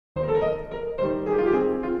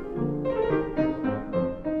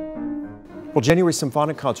Well, January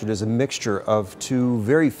Symphonic Concert is a mixture of two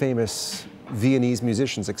very famous Viennese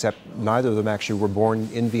musicians, except neither of them actually were born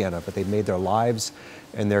in Vienna, but they've made their lives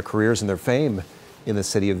and their careers and their fame in the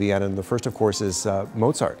city of Vienna. And the first, of course, is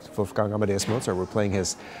Mozart, Wolfgang Amadeus Mozart. We're playing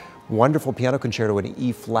his wonderful piano concerto in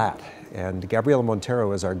E-flat. And Gabriela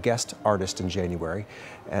Montero is our guest artist in January,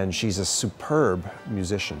 and she's a superb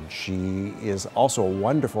musician. She is also a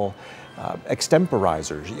wonderful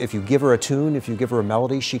extemporizer. If you give her a tune, if you give her a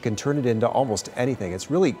melody, she can turn it into almost anything.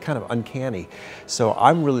 It's really kind of uncanny. So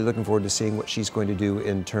I'm really looking forward to seeing what she's going to do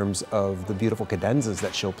in terms of the beautiful cadenzas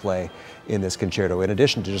that she'll play in this concerto, in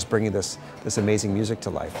addition to just bringing this amazing music to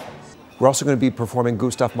life. We're also going to be performing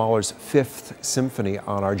Gustav Mahler's Fifth Symphony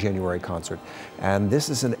on our January concert. And this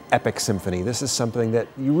is an epic symphony. This is something that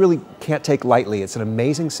you really can't take lightly. It's an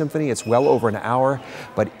amazing symphony. It's well over an hour,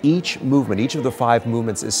 but each movement, each of the 5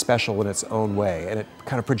 movements is special in its own way. And it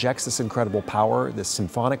kind of projects this incredible power, this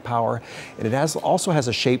symphonic power. And it also has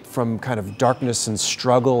a shape from kind of darkness and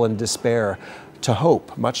struggle and despair to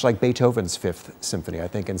hope, much like Beethoven's Fifth Symphony. I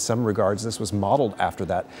think in some regards this was modeled after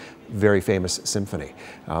that very famous symphony.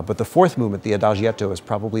 But the 4th movement, the Adagietto, is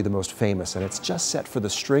probably the most famous, and it's just set for the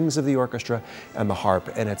strings of the orchestra and the harp,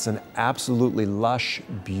 and it's an absolutely lush,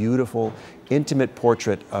 beautiful, intimate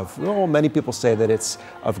portrait of, well, many people say that it's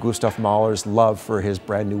of Gustav Mahler's love for his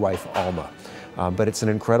brand new wife, Alma. But it's an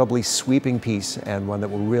incredibly sweeping piece, and one that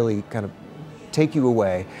will really kind of take you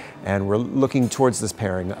away. And we're looking towards this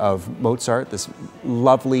pairing of Mozart, this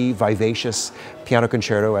lovely, vivacious piano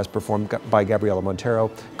concerto as performed by Gabriela Montero,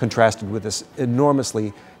 contrasted with this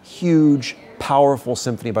enormously huge, powerful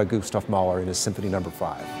symphony by Gustav Mahler in his Symphony No.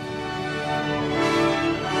 5.